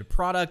 it's a good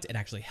product, it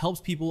actually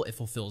helps people, it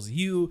fulfills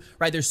you,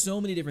 right? There's so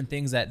many different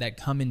things that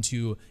come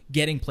into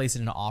getting placed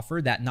in an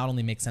offer that not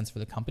only makes sense for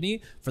the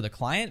company, for the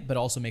client, but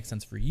also makes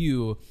sense for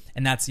you.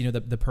 And that's, you know,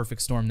 the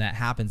perfect storm that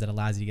happens that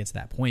allows you to get to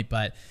that point.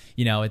 But,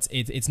 you know,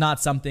 it's not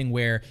something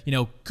where, you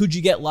know, could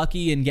you get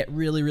lucky and get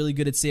really, really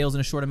good at sales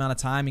in a short amount of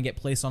time and get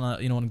placed on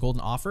a, you know, on a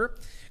golden offer?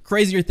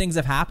 Crazier things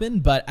have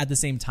happened, but at the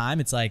same time,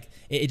 it's like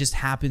it just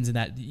happens in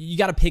that you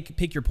got to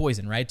pick your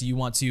poison, right? Do you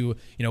want to, you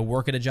know,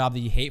 work at a job that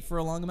you hate for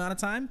a long amount of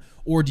time,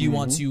 or do you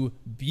want to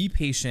be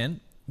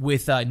patient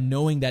with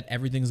knowing that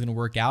everything's going to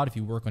work out if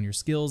you work on your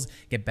skills,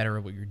 get better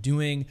at what you're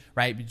doing,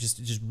 right?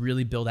 Just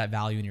really build that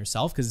value in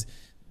yourself, because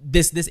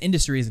this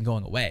industry isn't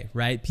going away,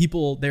 right?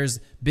 There's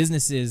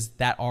businesses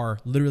that are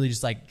literally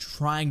just like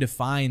trying to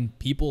find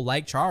people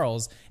like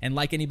Charles and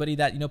like anybody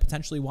that, you know,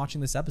 potentially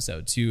watching this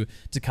episode to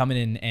come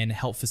in and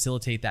help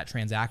facilitate that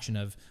transaction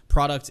of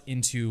product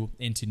into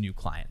new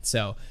clients.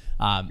 So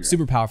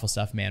super powerful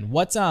stuff, man.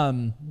 What's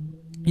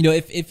you know,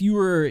 if you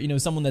were, you know,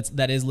 someone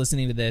that is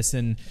listening to this,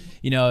 and,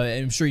 you know,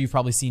 I'm sure you've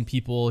probably seen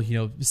people, you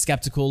know,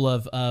 skeptical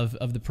of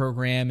the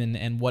program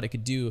and what it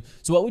could do.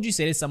 So what would you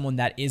say to someone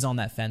that is on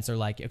that fence, or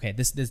like, okay,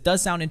 this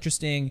does sound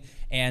interesting,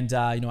 and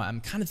you know, I'm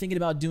kind of thinking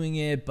about doing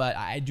it, but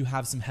I do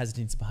have some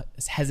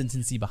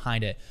hesitancy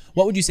behind it.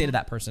 What would you say to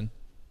that person?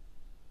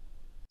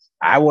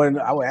 I would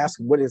ask,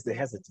 what is the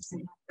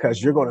hesitancy?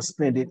 Because you're going to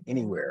spend it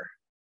anywhere.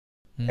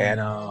 And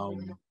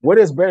what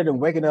is better than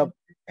waking up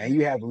and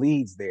you have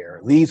leads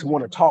who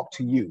want to talk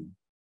to you,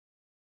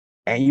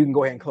 and you can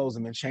go ahead and close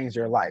them and change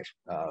their life,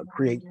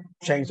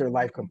 change their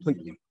life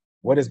completely.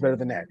 What is better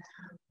than that?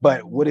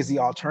 But what is the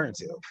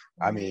alternative?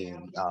 I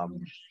mean,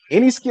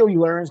 any skill you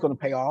learn is going to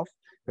pay off.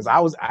 Because I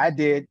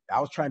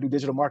was trying to do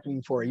digital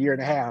marketing for a year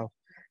and a half.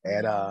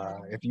 And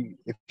if you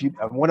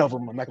one of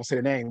them, I'm not gonna say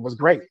the name, was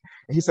great.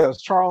 And he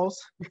says, Charles,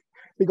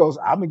 he goes,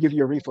 I'm gonna give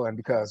you a refund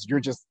because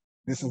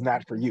this is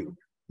not for you.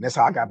 And that's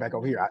how I got back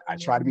over here. I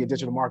tried to be a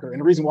digital marketer. And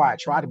the reason why I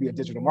tried to be a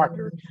digital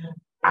marketer,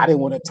 I didn't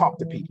want to talk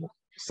to people.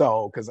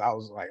 So, because I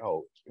was like,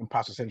 oh,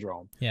 imposter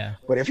syndrome. Yeah.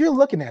 But if you're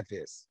looking at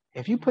this,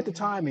 if you put the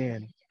time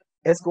in,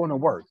 it's going to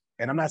work.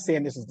 And I'm not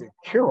saying this is the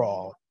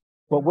cure-all,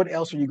 but what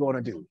else are you going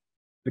to do?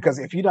 Because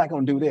if you're not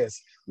going to do this,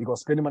 you're going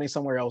to spend the money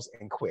somewhere else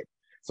and quit.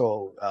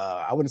 So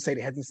I wouldn't say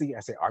the hesitancy. I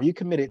say, are you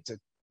committed to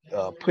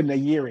putting a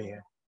year in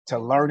to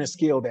learn a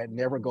skill that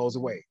never goes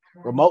away?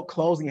 Remote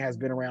closing has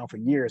been around for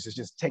years. It's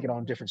just taking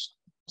on different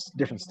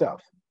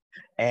stuff.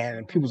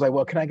 And people's like,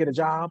 well, can I get a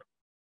job?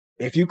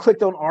 If you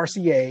clicked on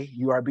RCA,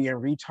 you are being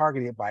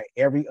retargeted by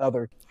every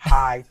other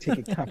high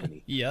ticket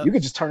company. Yep. You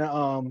could just turn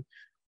on,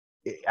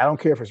 I don't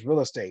care if it's real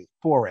estate,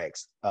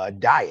 Forex,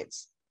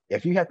 diets.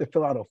 If you have to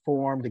fill out a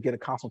form to get a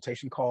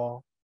consultation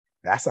call,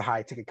 that's a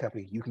high ticket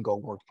company you can go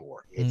work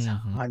for. It's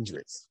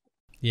hundreds.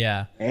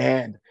 Yeah.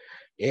 And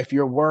if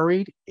you're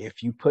worried,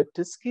 if you put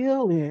the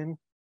skill in,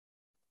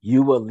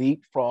 you will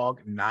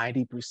leapfrog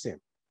 90%.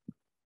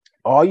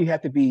 All you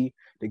have to be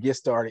to get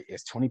started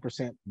is 20%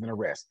 than the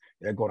rest.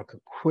 They're going to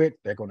quit.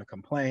 They're going to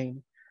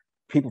complain.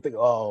 People think,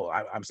 oh,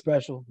 I'm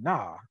special.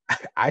 Nah,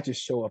 I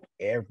just show up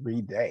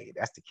every day.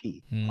 That's the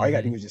key. All you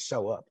got to do is just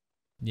show up.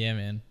 Yeah,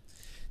 man.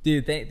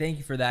 Dude, thank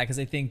you for that, because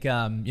I think you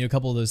know, a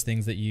couple of those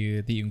things that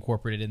you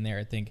incorporated in there,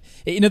 I think,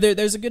 you know,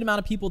 there's a good amount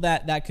of people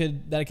that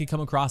could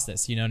come across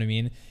this, you know what I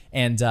mean?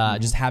 And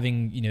just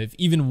having, you know, if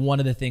even one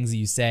of the things that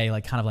you say,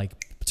 like, kind of like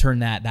turn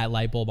that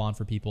light bulb on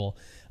for people,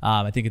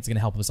 I think it's going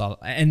to help us all.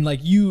 And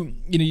like you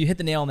hit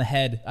the nail on the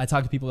head. I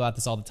talk to people about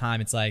this all the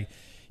time. It's like,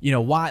 you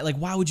know,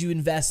 why would you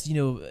invest, you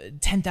know,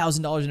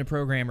 $10,000 in a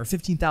program or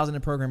 $15,000 in a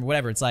program or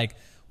whatever? It's like,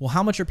 well,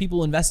 how much are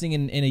people investing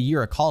in a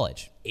year of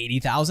college?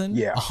 80,000,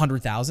 yeah,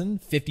 100,000,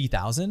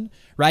 50,000,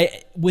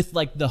 right? With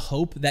like the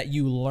hope that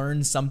you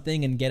learn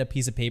something and get a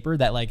piece of paper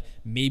that like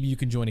maybe you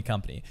can join a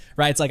company,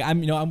 right? It's like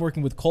I'm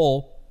working with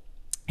Cole.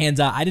 And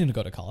I didn't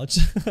go to college.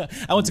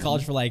 I went to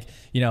college for like,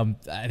 you know,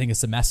 I think a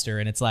semester.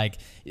 And it's like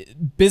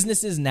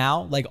businesses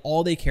now, like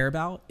all they care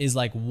about is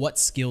like, what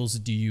skills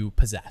do you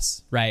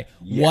possess, right?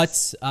 Yes.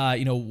 What's,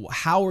 you know,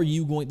 how are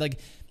you going,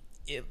 like,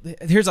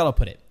 here's how I'll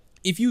put it.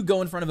 if you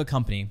go in front of a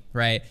company,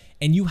 right,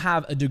 and you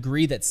have a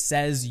degree that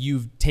says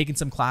you've taken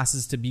some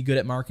classes to be good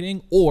at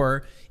marketing,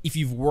 or if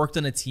you've worked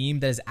on a team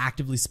that is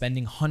actively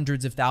spending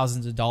hundreds of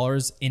thousands of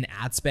dollars in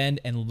ad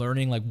spend and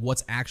learning like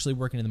what's actually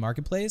working in the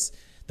marketplace,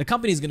 the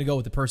company is going to go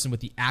with the person with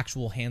the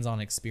actual hands-on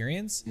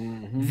experience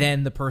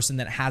than the person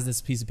that has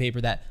this piece of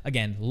paper that,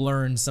 again,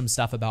 learned some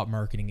stuff about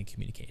marketing and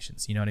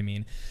communications. You know what I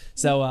mean?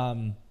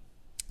 So,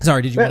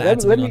 sorry, did you want to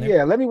add something on there?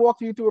 Yeah, let me walk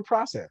you through a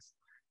process.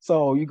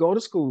 So you go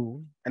to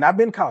school, and I've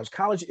been in college.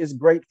 College is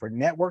great for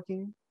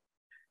networking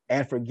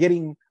and for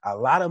getting a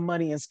lot of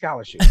money in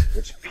scholarships,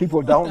 which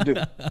people don't do.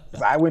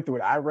 Because I went through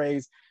it.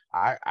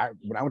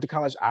 When I went to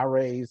college, I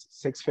raised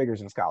 6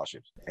 figures in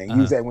scholarships and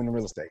used that to win the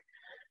real estate.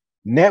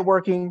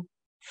 Networking,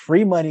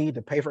 free money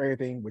to pay for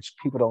everything, which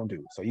people don't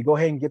do. So you go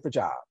ahead and get the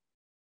job.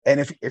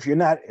 And if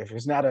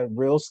it's not a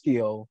real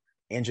skill,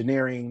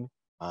 engineering,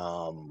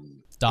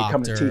 becoming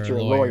a teacher,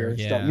 a lawyer,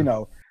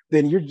 stuff,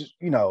 then you're just,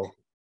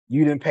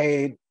 you didn't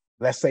pay,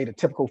 let's say, the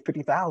typical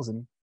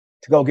 $50,000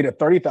 to go get a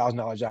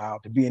 $30,000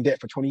 job to be in debt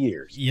for 20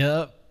 years.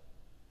 Yep.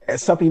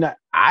 It's something that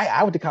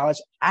I went to college.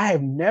 I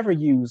have never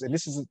used, and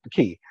this is the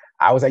key.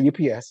 I was at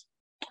UPS.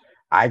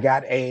 I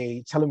got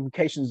a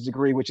telecommunications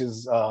degree, which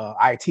is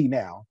IT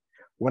now.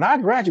 When I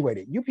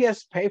graduated,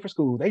 UPS paid for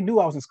school. They knew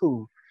I was in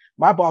school.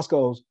 My boss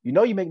goes, you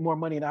make more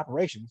money in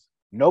operations.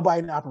 Nobody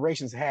in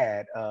operations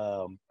had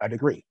a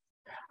degree.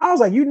 I was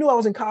like, you knew I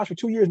was in college for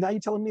 2 years. Now you're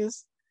telling me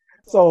this?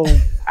 So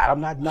I'm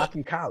not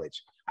knocking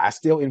college. I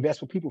still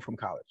invest with people from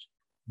college.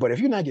 But if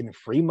you're not getting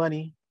free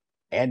money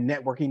and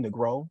networking to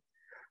grow,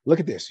 look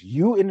at this.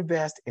 You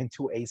invest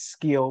into a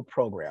skill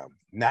program,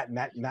 not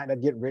to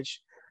get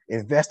rich.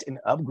 Invest in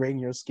upgrading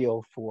your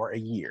skill for a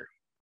year.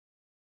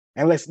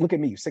 And let's look at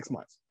me, 6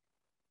 months.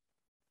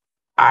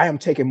 I am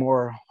taking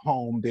more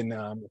home than,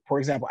 for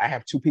example, I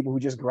have 2 people who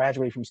just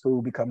graduated from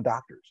school, become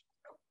doctors,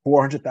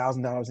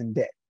 $400,000 in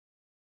debt.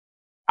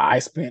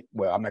 I'm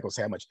not going to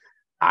say how much.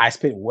 I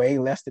spent way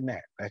less than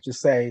that. Let's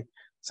just say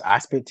I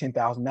spent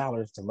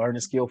 $10,000 to learn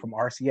a skill from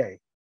RCA.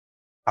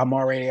 I'm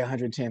already at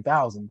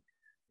 $110,000.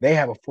 They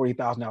have a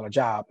 $40,000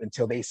 job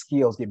until their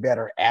skills get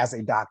better as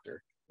a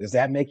doctor. Does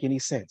that make any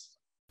sense?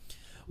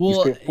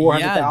 Well,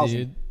 yeah,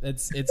 dude,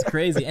 it's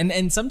crazy.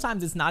 and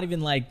sometimes it's not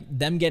even like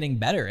them getting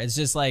better. It's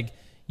just like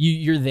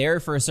you're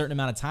there for a certain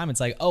amount of time. It's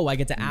like, oh, I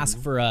get to ask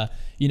for an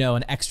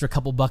extra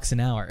couple bucks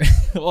an hour.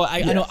 Well,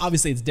 I know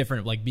obviously it's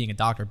different, like being a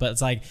doctor, but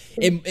it's like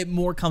it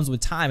more comes with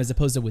time as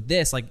opposed to with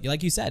this.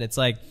 Like you said, it's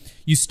like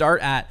you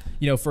start at,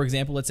 for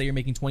example, let's say you're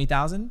making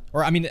 20,000,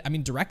 or I mean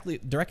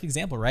direct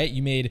example, right?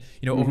 You made,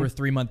 over a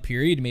 3-month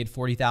period, you made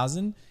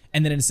 40,000.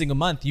 And then in a single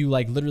month, you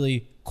like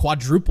literally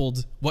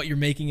quadrupled what you're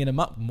making in a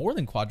month, more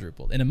than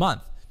quadrupled in a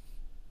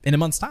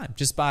month's time,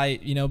 just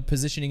by,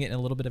 positioning it in a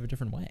little bit of a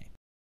different way.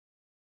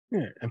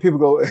 Yeah. And people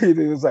go,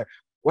 it's like,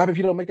 what happens if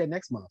you don't make that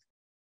next month?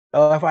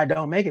 If I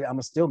don't make it, I'm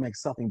gonna still make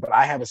something, but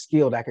I have a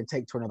skill that I can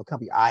take to another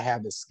company. I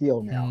have the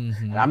skill now.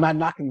 And I'm not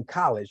knocking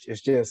college. It's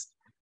just,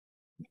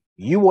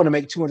 you want to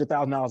make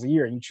 $200,000 a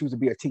year and you choose to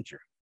be a teacher.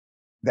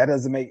 That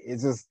doesn't make,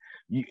 it's just,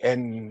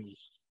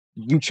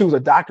 you choose a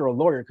doctor or a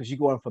lawyer because you're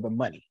going for the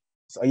money.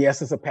 So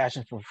yes, it's a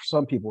passion for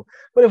some people,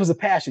 but if it's a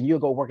passion, you'll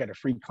go work at a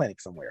free clinic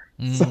somewhere.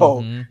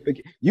 So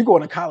you go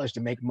to college to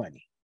make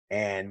money.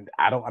 And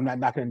I'm not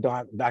knocking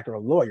a doctor or a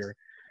lawyer.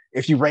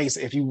 If you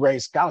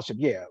raise scholarship,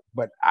 yeah.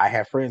 But I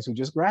have friends who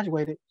just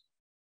graduated,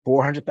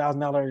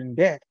 $400,000 in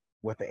debt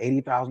with an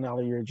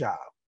 $80,000 a year job.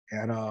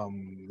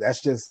 And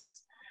that's just,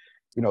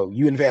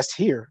 you invest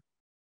here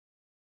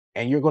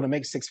and you're going to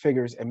make 6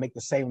 figures and make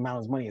the same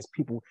amount of money as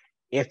people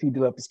if you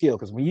develop the skill.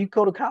 Because when you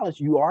go to college,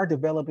 you are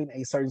developing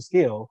a certain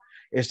skill.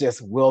 It's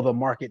just, will the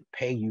market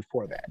pay you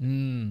for that?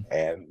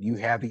 And you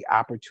have the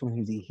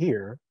opportunity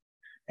here.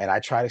 And I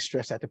try to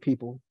stress that to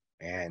people,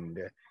 and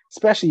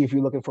especially if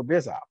you're looking for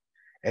biz op.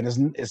 And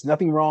it's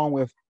nothing wrong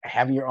with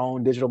having your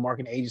own digital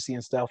marketing agency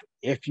and stuff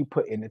if you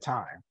put in the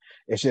time.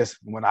 It's just,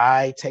 when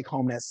I take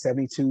home that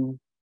 72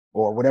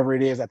 or whatever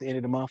it is at the end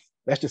of the month,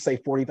 let's just say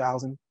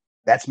 40,000.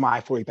 That's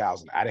my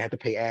 40,000. I didn't have to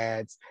pay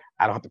ads.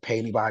 I don't have to pay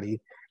anybody.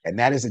 And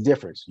that is the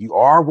difference. You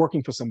are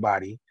working for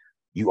somebody.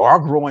 You are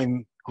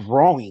growing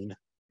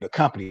the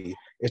company.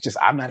 It's just,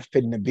 I'm not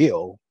fitting the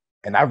bill.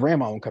 And I've ran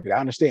my own company. I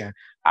understand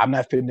I'm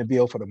not fitting the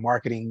bill for the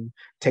marketing,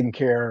 taking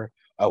care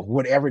of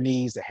whatever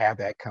needs to have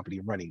that company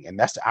running. And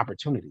that's the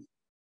opportunity.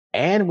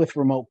 And with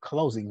remote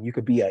closing, you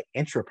could be an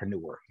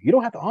entrepreneur. You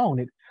don't have to own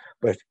it,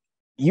 but if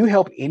you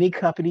help any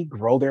company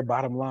grow their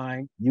bottom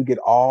line, you get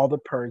all the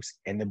perks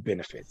and the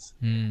benefits.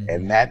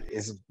 And that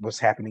is what's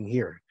happening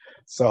here.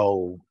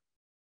 So,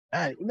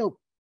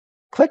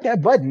 click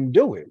that button,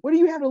 do it. What do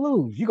you have to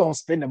lose? You're going to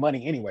spend the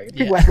money anyway.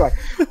 People act like,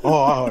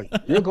 oh,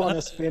 you're going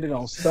to spend it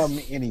on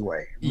something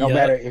anyway. No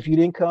matter if you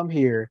didn't come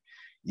here,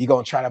 you're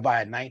going to try to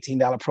buy a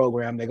 $19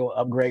 program. They're going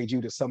to upgrade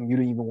you to something you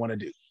didn't even want to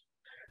do.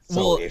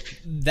 So well,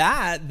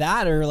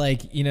 that or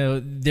like,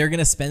 they're going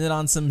to spend it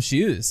on some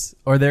shoes,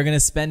 or they're going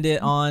to spend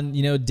it on,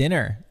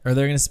 dinner, or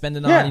they're going to spend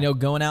it on,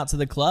 going out to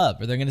the club,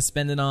 or they're going to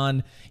spend it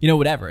on,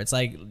 whatever. It's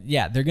like,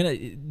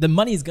 the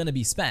money is going to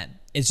be spent.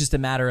 It's just a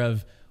matter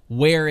of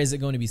where is it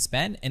going to be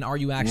spent, and are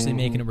you actually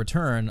making a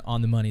return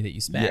on the money that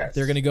you spent? Yes.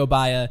 They're going to go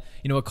buy a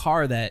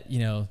car that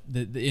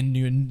the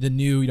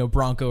new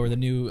Bronco or the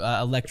new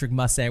electric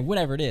Mustang,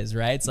 whatever it is,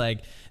 right? It's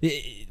like,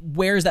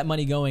 where is that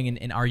money going,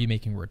 and are you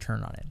making a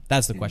return on it?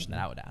 That's the question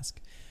that I would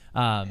ask.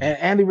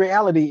 And the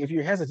reality, if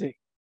you're hesitant,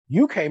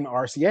 you came to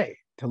RCA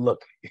to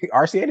look.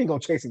 RCA ain't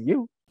gonna chasing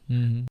you.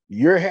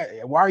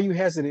 Why are you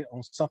hesitant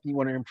on something you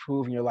want to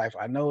improve in your life?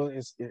 I know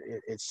it's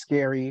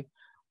scary,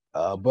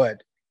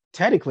 but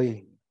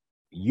technically,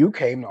 you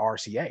came to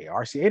RCA.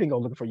 RCA didn't go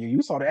looking for you.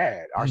 You saw the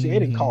ad. RCA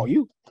didn't call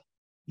you.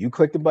 You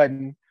clicked the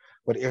button.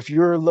 But if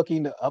you're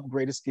looking to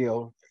upgrade a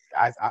skill,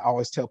 I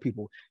always tell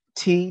people,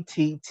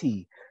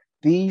 TTT.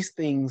 These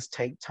things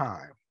take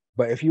time.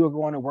 But if you are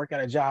going to work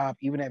at a job,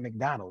 even at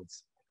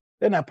McDonald's,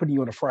 they're not putting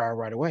you in a fryer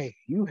right away.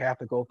 You have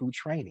to go through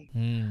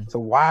training. So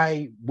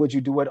why would you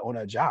do it on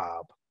a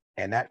job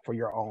and not for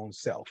your own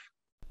self?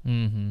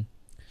 Good,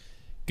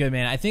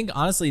 man. I think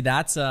honestly,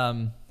 that's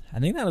I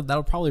think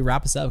that'll probably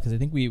wrap us up, because I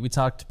think we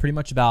talked pretty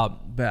much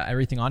about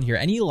everything on here.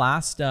 Any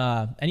last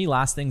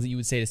things that you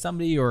would say to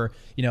somebody, or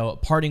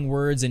parting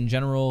words in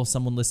general,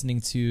 someone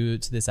listening to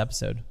this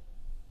episode?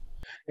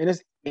 And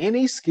it's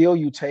any skill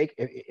you take,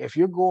 if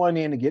you're going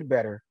in to get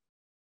better,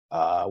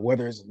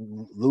 whether it's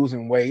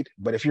losing weight,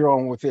 but if you're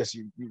on with this,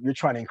 you're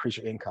trying to increase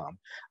your income.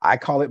 I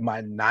call it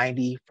my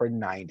 90 for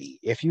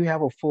 90. If you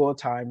have a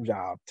full-time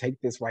job,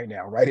 take this right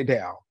now, write it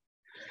down.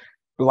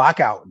 Block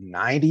out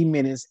 90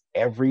 minutes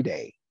every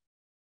day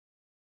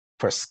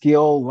for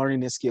learning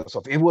this skill.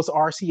 So if it was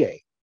RCA,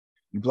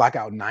 you block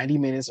out 90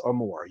 minutes or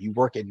more. You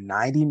work in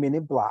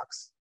 90-minute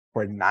blocks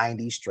for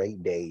 90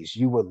 straight days.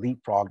 You will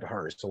leapfrog to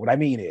hers. So what I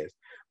mean is,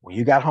 when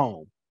you got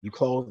home, you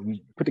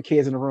put the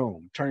kids in the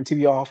room, turn the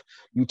TV off,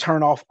 you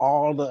turn off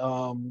all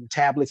the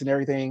tablets and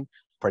everything.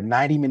 For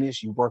 90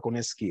 minutes, you work on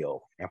this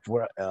skill, and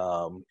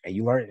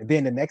you learn. And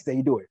then the next day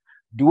you do it.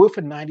 Do it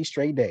for 90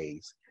 straight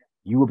days.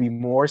 You will be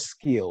more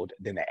skilled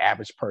than the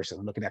average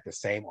person looking at the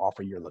same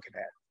offer you're looking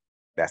at.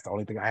 That's the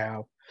only thing I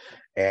have.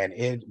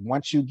 And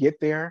once you get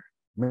there,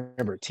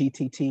 remember,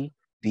 TTT,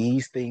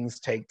 these things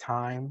take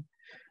time.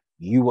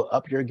 You will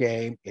up your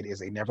game. It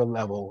is a never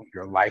level.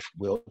 Your life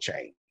will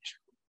change.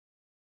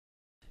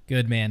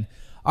 Good, man.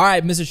 All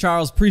right, Mr.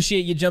 Charles,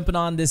 appreciate you jumping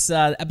on this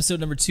episode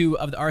number 2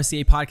 of the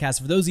RCA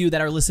podcast. For those of you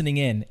that are listening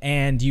in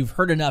and you've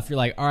heard enough, you're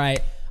like, all right,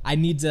 I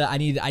need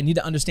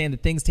to understand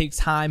that things take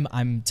time.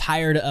 I'm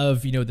tired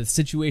of, the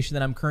situation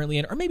that I'm currently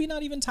in, or maybe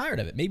not even tired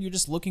of it. Maybe you're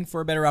just looking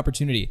for a better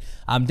opportunity.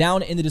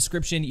 Down in the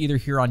description, either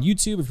here on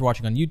YouTube, if you're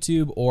watching on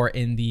YouTube, or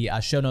in the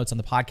show notes on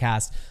the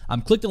podcast,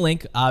 click the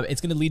link.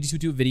 It's going to lead you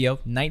to a video,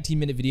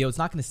 19-minute video. It's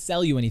not going to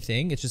sell you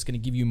anything. It's just going to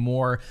give you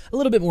a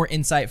little bit more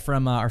insight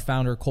from our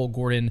founder, Cole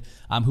Gordon,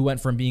 who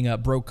went from being a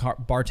broke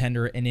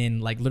bartender and in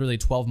literally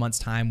 12 months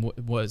time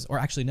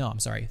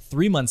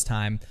 3 months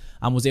time,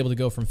 was able to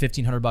go from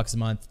 $1,500 a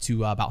month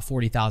to about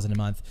 $40,000 a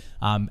month,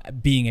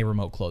 being a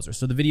remote closer.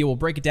 So the video will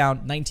break it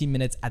down, 19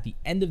 minutes. At the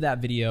end of that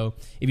video,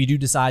 if you do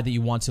decide that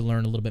you want to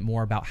learn a little bit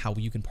more about how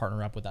you can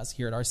partner up with us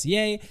here at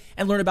RCA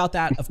and learn about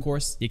that, of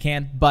course you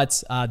can,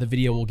 but the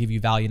video will give you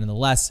value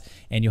nonetheless,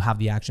 and you'll have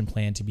the action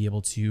plan to be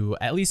able to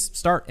at least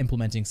start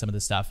implementing some of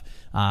this stuff,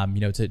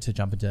 to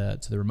jump into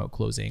the remote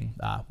closing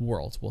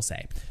world, we'll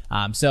say.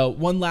 So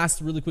one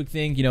last really quick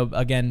thing,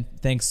 again,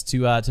 thanks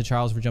to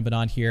Charles for jumping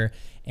on here.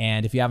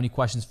 And if you have any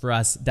questions for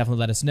us, definitely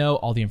let us know.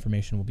 All the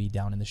information will be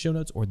down in the show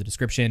notes or the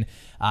description.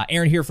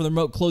 Aaron here for the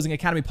Remote Closing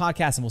Academy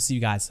podcast, and we'll see you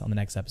guys on the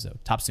next episode.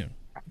 Talk soon.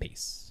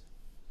 Peace.